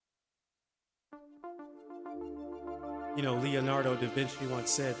Leonardo da Vinci once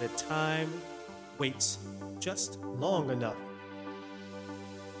said that time waits just long enough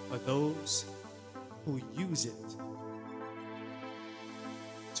for those who use it.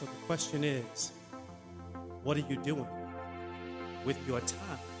 So the question is, what are you doing with your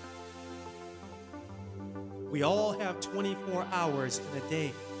time? We all have 24 hours in a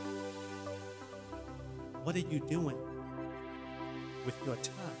day. What are you doing with your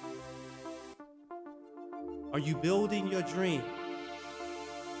time? Are you building your dream,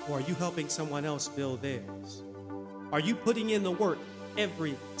 or are you helping someone else build theirs? Are you putting in the work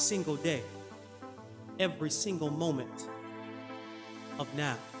every single day, every single moment of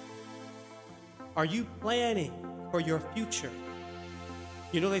now? Are you planning for your future?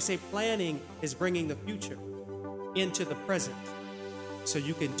 They say planning is bringing the future into the present so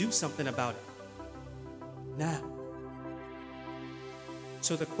you can do something about it now.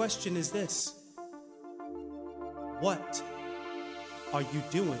 So the question is this: what are you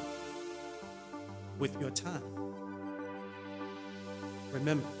doing with your time?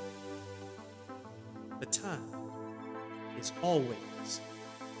 Remember, the time is always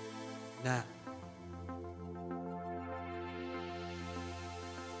now.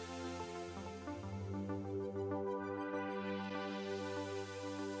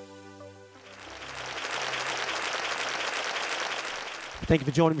 Thank you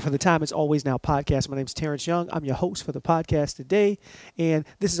for joining me for the Time Is Always Now podcast. My name is Terrence Young. I'm your host for the podcast today. And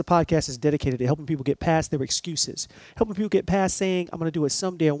this is a podcast that's dedicated to helping people get past their excuses, helping people get past saying, I'm going to do it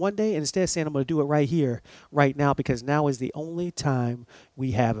someday or one day, and instead saying, I'm going to do it right here, right now, because now is the only time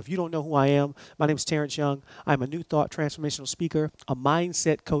we have. If you don't know who I am, my name is Terrence Young. I'm a New Thought transformational speaker, a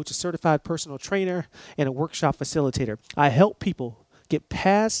mindset coach, a certified personal trainer, and a workshop facilitator. I help people get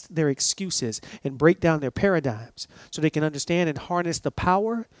past their excuses and break down their paradigms so they can understand and harness the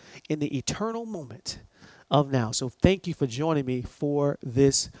power in the eternal moment of now. So thank you for joining me for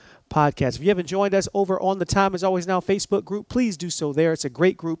this podcast. If you haven't joined us over on the Time Is Always Now Facebook group, please do so there. It's a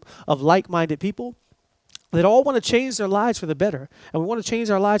great group of like-minded people that all want to change their lives for the better. And we want to change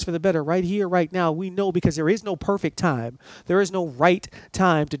our lives for the better right here, right now. We know because there is no perfect time. There is no right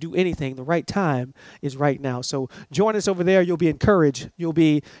time to do anything. The right time is right now. So join us over there. You'll be encouraged. You'll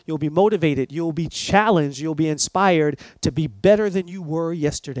be motivated. You'll be challenged. You'll be inspired to be better than you were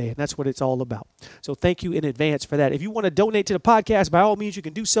yesterday. And that's what it's all about. So thank you in advance for that. If you want to donate to the podcast, by all means, you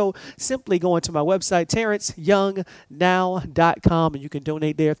can do so. Simply go into my website, TerrenceYoungNow.com, and you can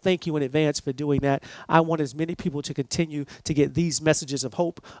donate there. Thank you in advance for doing that. I want as many people to continue to get these messages of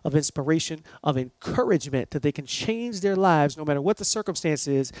hope, of inspiration, of encouragement that they can change their lives no matter what the circumstance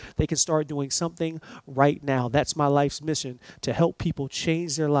is. They can start doing something right now. That's my life's mission, to help people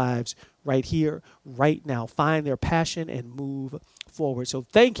change their lives right here, right now, find their passion and move forward. So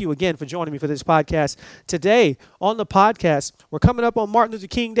thank you again for joining me for this podcast. Today on the podcast, we're coming up on Martin Luther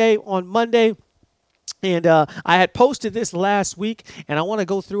King Day on Monday. And I had posted this last week, and I want to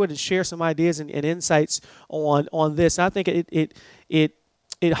go through it and share some ideas and insights on this. And I think it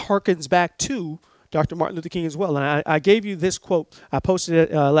harkens back to Dr. Martin Luther King as well. And I gave you this quote. I posted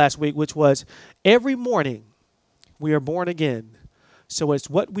it last week, which was, "Every morning we are born again, so it's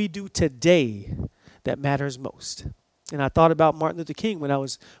what we do today that matters most." And I thought about Martin Luther King when I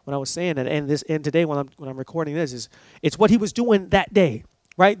was saying that, and today when I'm recording this, is it's what he was doing that day.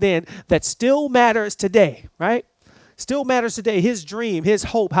 Right then, that still matters today, right? Still matters today. His dream, his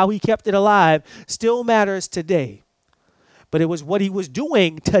hope, how he kept it alive still matters today. But it was what he was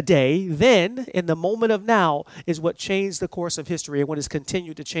doing today, then, in the moment of now, is what changed the course of history and what has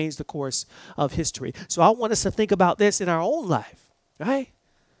continued to change the course of history. So I want us to think about this in our own life, right?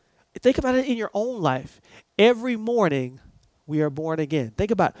 Think about it in your own life. Every morning, we are born again. Think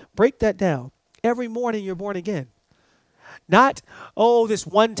about it. Break that down. Every morning, you're born again. Not, this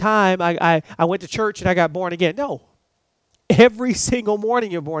one time I went to church and I got born again. No. Every single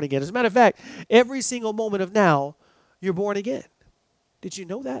morning you're born again. As a matter of fact, every single moment of now, you're born again. Did you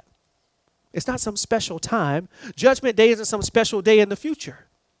know that? It's not some special time. Judgment Day isn't some special day in the future.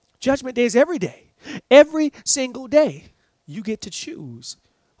 Judgment Day is every day. Every single day, you get to choose.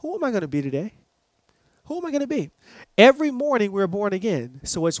 Who am I going to be today? Who am I going to be? Every morning we're born again.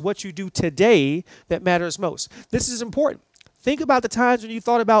 So it's what you do today that matters most. This is important. Think about the times when you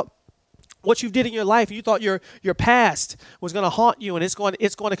thought about what you did in your life and you thought your past was going to haunt you and it's going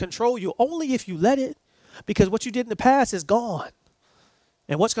to control you, only if you let it, because what you did in the past is gone.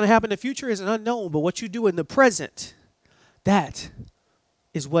 And what's going to happen in the future is an unknown, but what you do in the present, that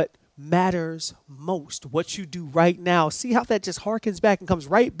is what matters most. What you do right now. See how that just harkens back and comes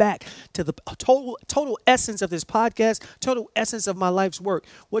right back to the total essence of this podcast, total essence of my life's work.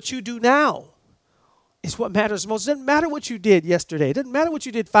 What you do now is what matters most. It doesn't matter what you did yesterday. It doesn't matter what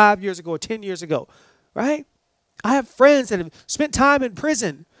you did 5 years ago or 10 years ago, right? I have friends that have spent time in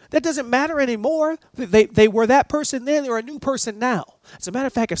prison. That doesn't matter anymore. They were that person then. They're a new person now. As a matter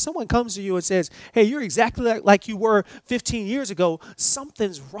of fact, if someone comes to you and says, hey, you're exactly like you were 15 years ago,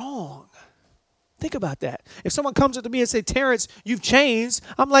 something's wrong. Think about that. If someone comes up to me and say, Terrence, you've changed,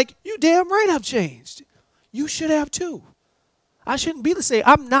 I'm like, you damn right I've changed. You should have too. I shouldn't be the same.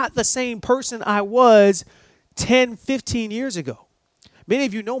 I'm not the same person I was 10, 15 years ago. Many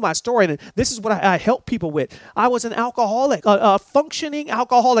of you know my story, and this is what I help people with. I was an alcoholic, a functioning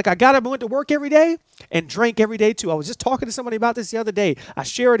alcoholic. I got up and went to work every day and drank every day too. I was just talking to somebody about this the other day. I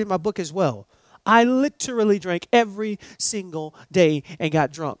share it in my book as well. I literally drank every single day and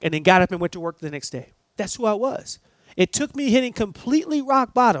got drunk and then got up and went to work the next day. That's who I was. It took me hitting completely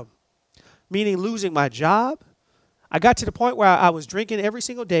rock bottom, meaning losing my job. I got to the point where I was drinking every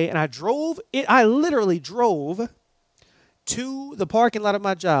single day, and I literally drove to the parking lot of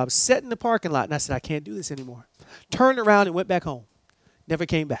my job, sat in the parking lot, and I said, I can't do this anymore. Turned around and went back home. Never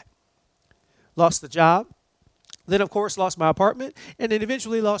came back. Lost the job. Then, of course, lost my apartment, and then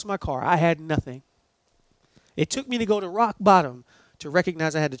eventually lost my car. I had nothing. It took me to go to rock bottom to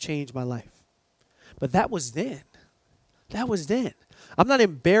recognize I had to change my life. But that was then. That was then. I'm not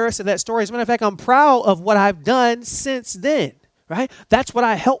embarrassed of that story. As a matter of fact, I'm proud of what I've done since then, right? That's what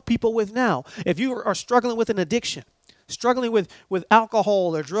I help people with now. If you are struggling with an addiction, struggling with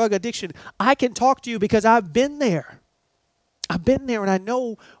alcohol or drug addiction, I can talk to you because I've been there. I've been there, and I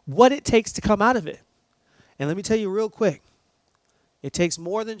know what it takes to come out of it. And let me tell you real quick, it takes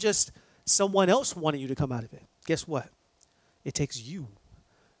more than just someone else wanting you to come out of it. Guess what? It takes you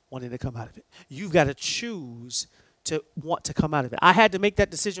wanting to come out of it. You've got to choose to want to come out of it. I had to make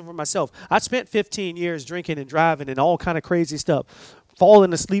that decision for myself. I spent 15 years drinking and driving and all kind of crazy stuff,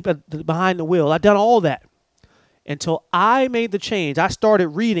 falling asleep behind the wheel. I've done all that until I made the change. I started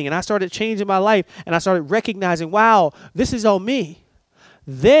reading and I started changing my life, and I started recognizing, wow, this is on me.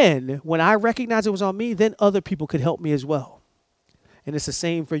 Then when I recognized it was on me, then other people could help me as well. And it's the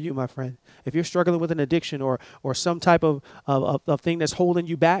same for you, my friend. If you're struggling with an addiction or some type of thing that's holding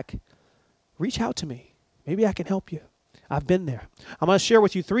you back, reach out to me. Maybe I can help you. I've been there. I'm going to share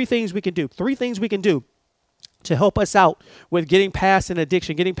with you 3 things we can do. 3 things we can do to help us out with getting past an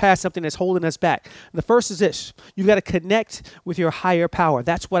addiction, getting past something that's holding us back. And the first is this. You've got to connect with your higher power.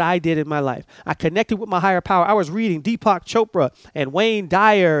 That's what I did in my life. I connected with my higher power. I was reading Deepak Chopra and Wayne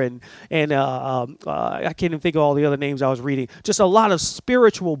Dyer and I can't even think of all the other names I was reading. Just a lot of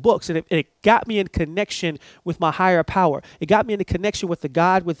spiritual books. And it got me in connection with my higher power. It got me in a connection with the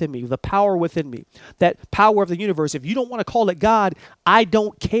God within me, the power within me, that power of the universe. If you don't want to call it God, I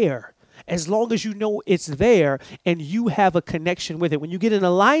don't care. As long as you know it's there and you have a connection with it. When you get in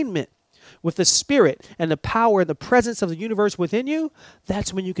alignment with the spirit and the power and the presence of the universe within you,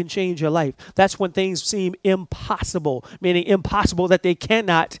 that's when you can change your life. That's when things seem impossible, meaning impossible that they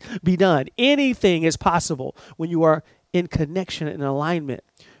cannot be done. Anything is possible when you are in connection and alignment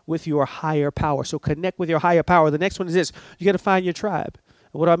with your higher power. So connect with your higher power. The next one is this. You got to find your tribe.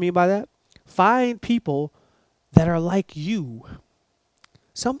 And what do I mean by that? Find people that are like you.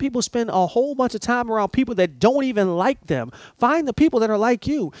 Some people spend a whole bunch of time around people that don't even like them. Find the people that are like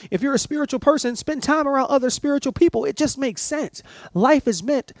you. If you're a spiritual person, spend time around other spiritual people. It just makes sense. Life is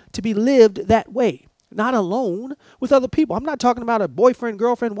meant to be lived that way, not alone, with other people. I'm not talking about a boyfriend,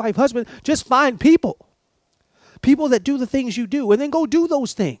 girlfriend, wife, husband. Just find people. People that do the things you do, and then go do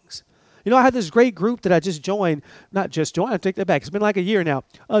those things. You know, I had this great group that I just joined. Not just joined, I take that back. It's been like a year now.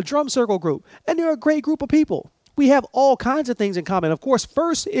 A drum circle group. And they're a great group of people. We have all kinds of things in common. Of course,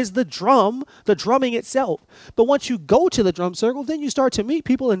 first is the drumming itself. But once you go to the drum circle, then you start to meet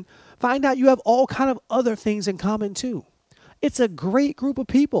people and find out you have all kind of other things in common too. It's a great group of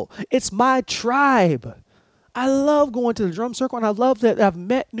people. It's my tribe. I love going to the drum circle, and I love that I've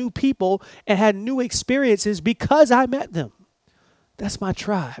met new people and had new experiences because I met them. That's my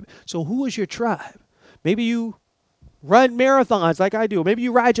tribe. So who is your tribe? Maybe you run marathons like I do. Maybe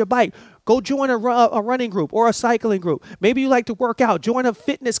you ride your bike. Go join a running group or a cycling group. Maybe you like to work out. Join a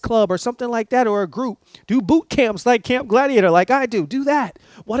fitness club or something like that, or a group. Do boot camps like Camp Gladiator like I do. Do that.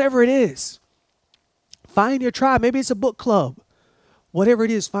 Whatever it is. Find your tribe. Maybe it's a book club. Whatever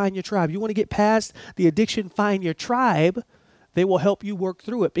it is, find your tribe. You want to get past the addiction, find your tribe. They will help you work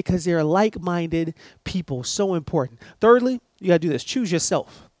through it because they're like-minded people. So important. Thirdly, you got to do this. Choose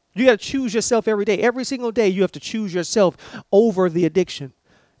yourself. You got to choose yourself every day. Every single day, you have to choose yourself over the addiction.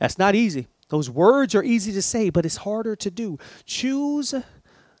 That's not easy. Those words are easy to say, but it's harder to do. Choose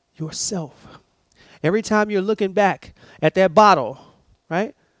yourself. Every time you're looking back at that bottle,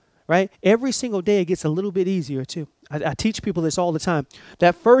 right? right? Every single day it gets a little bit easier too. I teach people this all the time.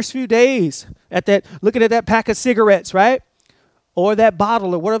 That first few days looking at that pack of cigarettes, right? Or that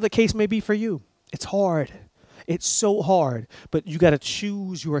bottle or whatever the case may be for you. It's hard. It's so hard, but you got to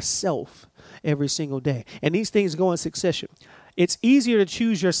choose yourself every single day. And these things go in succession. It's easier to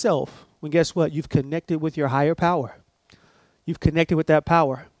choose yourself when, guess what? You've connected with your higher power. You've connected with that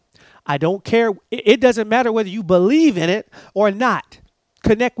power. I don't care. It doesn't matter whether you believe in it or not.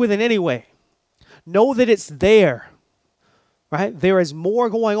 Connect with it anyway. Know that it's there, right? There is more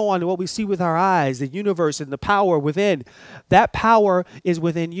going on than what we see with our eyes, the universe and the power within. That power is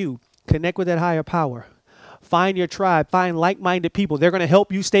within you. Connect with that higher power. Find your tribe. Find like-minded people. They're going to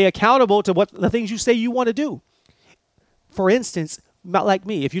help you stay accountable to what the things you say you want to do. For instance, not like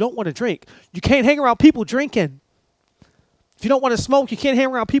me. If you don't want to drink, you can't hang around people drinking. If you don't want to smoke, you can't hang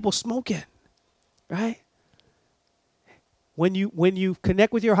around people smoking, right? When you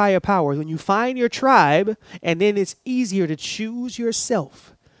connect with your higher power, when you find your tribe, and then it's easier to choose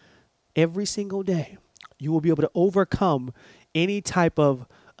yourself every single day, you will be able to overcome any type of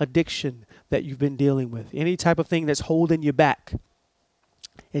addiction that you've been dealing with, any type of thing that's holding you back.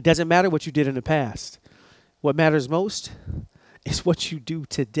 It doesn't matter what you did in the past. What matters most is what you do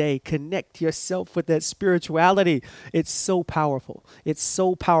today. Connect yourself with that spirituality. It's so powerful. It's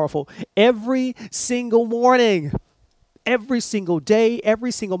so powerful. Every single morning, every single day,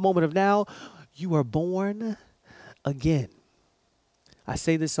 every single moment of now, you are born again. I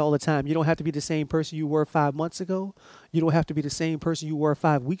say this all the time. You don't have to be the same person you were 5 months ago. You don't have to be the same person you were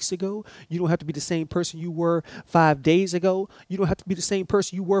 5 weeks ago. You don't have to be the same person you were 5 days ago. You don't have to be the same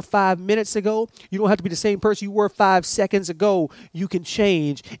person you were 5 minutes ago. You don't have to be the same person you were 5 seconds ago. You can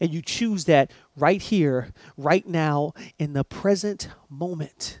change, and you choose that right here, right now, in the present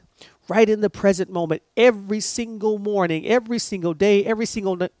moment. Right in the present moment, every single morning, every single day, every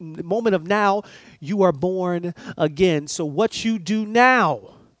single moment of now, you are born again. So what you do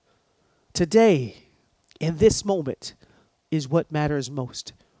now, today, in this moment, is what matters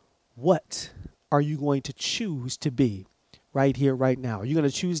most. What are you going to choose to be right here, right now? Are you going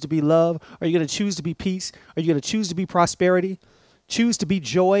to choose to be love? Are you going to choose to be peace? Are you going to choose to be prosperity? Choose to be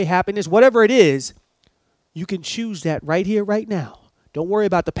joy, happiness, whatever it is, you can choose that right here, right now. Don't worry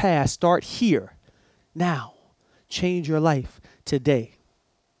about the past. Start here, now. Change your life today.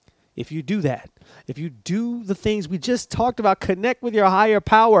 If you do that, if you do the things we just talked about, connect with your higher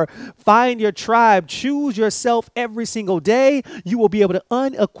power, find your tribe, choose yourself every single day, you will be able to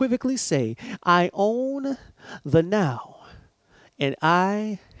unequivocally say, I own the now, and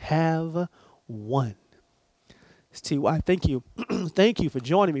I have won. It's TY. Thank you. Thank you for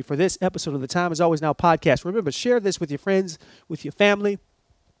joining me for this episode of the Time Is Always Now podcast. Remember, share this with your friends, with your family,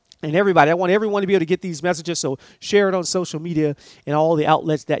 and everybody. I want everyone to be able to get these messages, so share it on social media and all the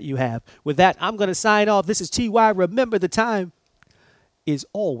outlets that you have. With that, I'm going to sign off. This is TY. Remember, the time is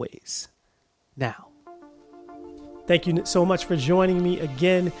always now. Thank you so much for joining me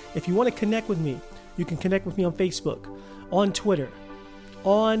again. If you want to connect with me, you can connect with me on Facebook, on Twitter,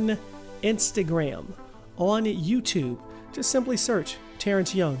 on Instagram, on YouTube. Just simply search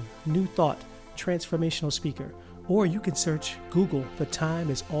Terrence Young, New Thought, Transformational Speaker, or you can search Google, The Time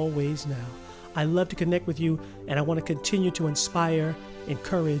Is Always Now. I love to connect with you, and I want to continue to inspire,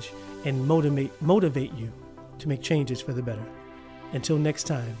 encourage, and motivate you to make changes for the better. Until next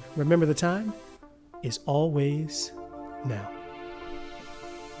time, remember the time is always now.